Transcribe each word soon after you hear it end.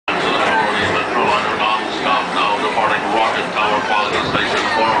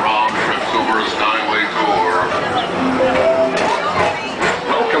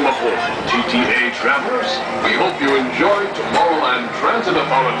Transit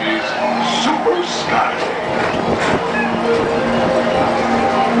Authority's Super Skyway.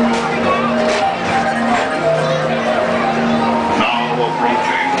 Now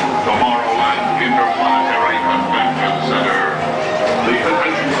approaching Tomorrowland Interplanetary Convention Center. The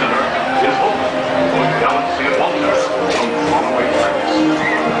convention center is open for Galaxy of Wonders from faraway planets.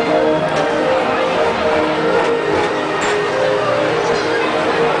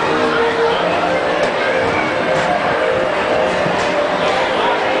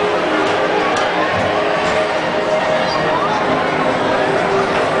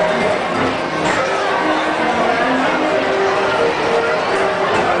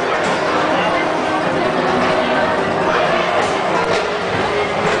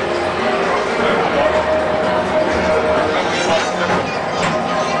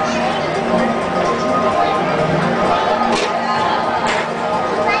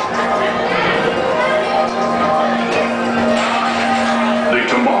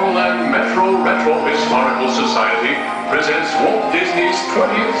 Historical Society presents Walt Disney's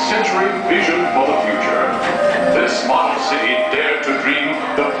 20th century vision for the future. This model city dared to dream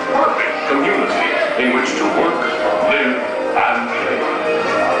the perfect community in which to work, live, and play.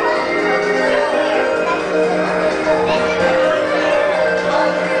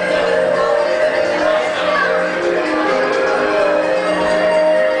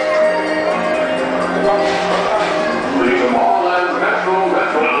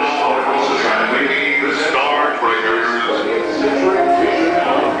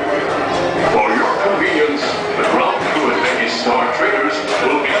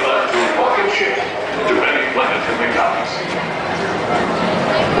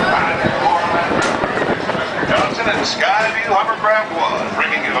 Skyview Hovercraft 1,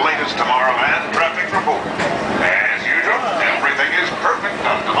 bringing you the latest Tomorrowland traffic report. As usual, everything is perfect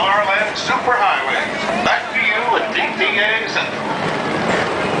on Tomorrowland Superhighways. Back to you at TTA Central.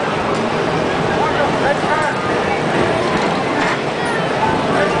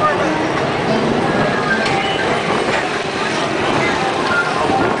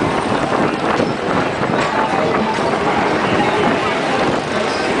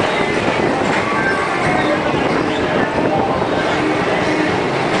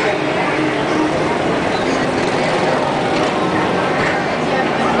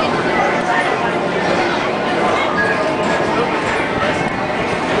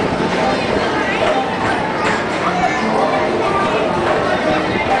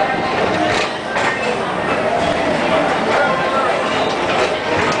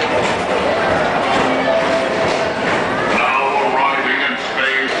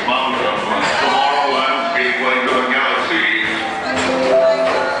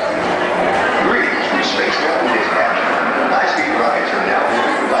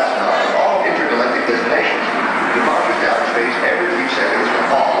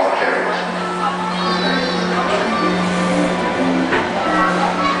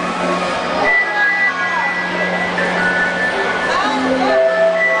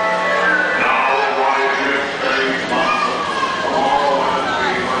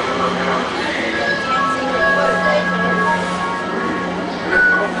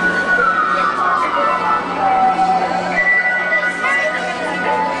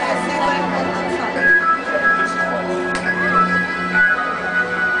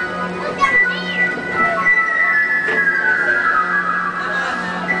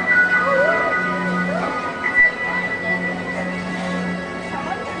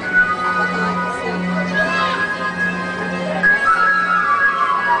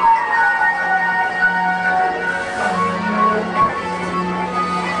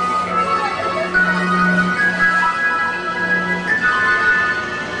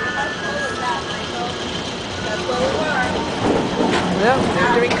 Yep,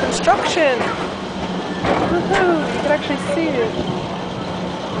 they're doing construction. Woohoo! You can actually see it.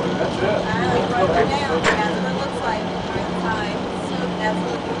 That's it. Write that down. That's what it looks like inside. So that's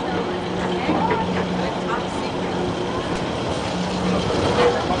what you tell me. Okay? Top secret.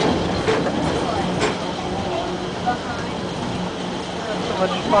 That's so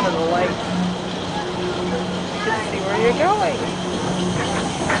much fun in the light. You can see where you're going.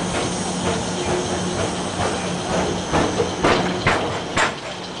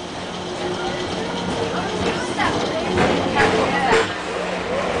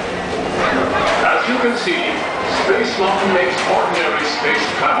 As you can see, Space Mountain makes ordinary space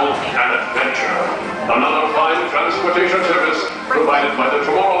travel an adventure. Another fine transportation service provided by the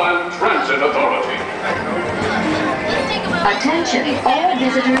Tomorrowland Transit Authority. Attention, all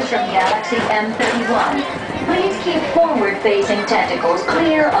visitors from Galaxy M31. Please keep forward-facing tentacles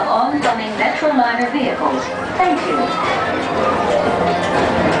clear of oncoming Metroliner vehicles. Thank you.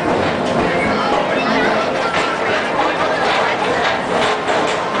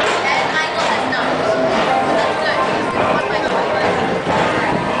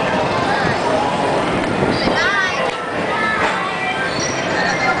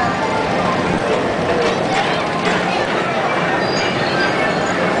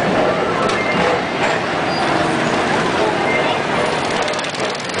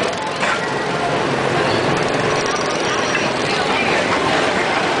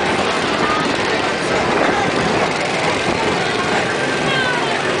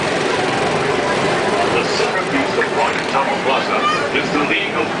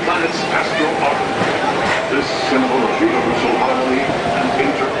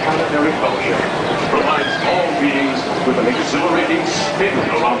 an exhilarating spin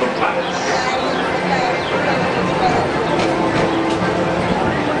around the planets.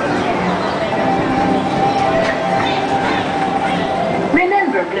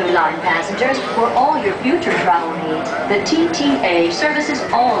 Remember, Blue Line passengers, for all your future travel needs, the TTA services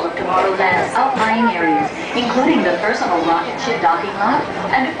all of Tomorrowland's outlying areas, including the personal rocket ship docking lot,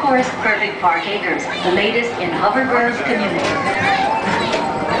 and of course, Perfect Park Acres, the latest in Hoverbird's community.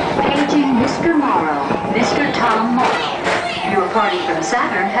 Paging Mr. Morrow, Mr. Tom Morrow. Your party from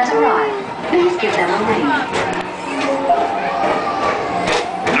Saturn has arrived. Please give them a ring.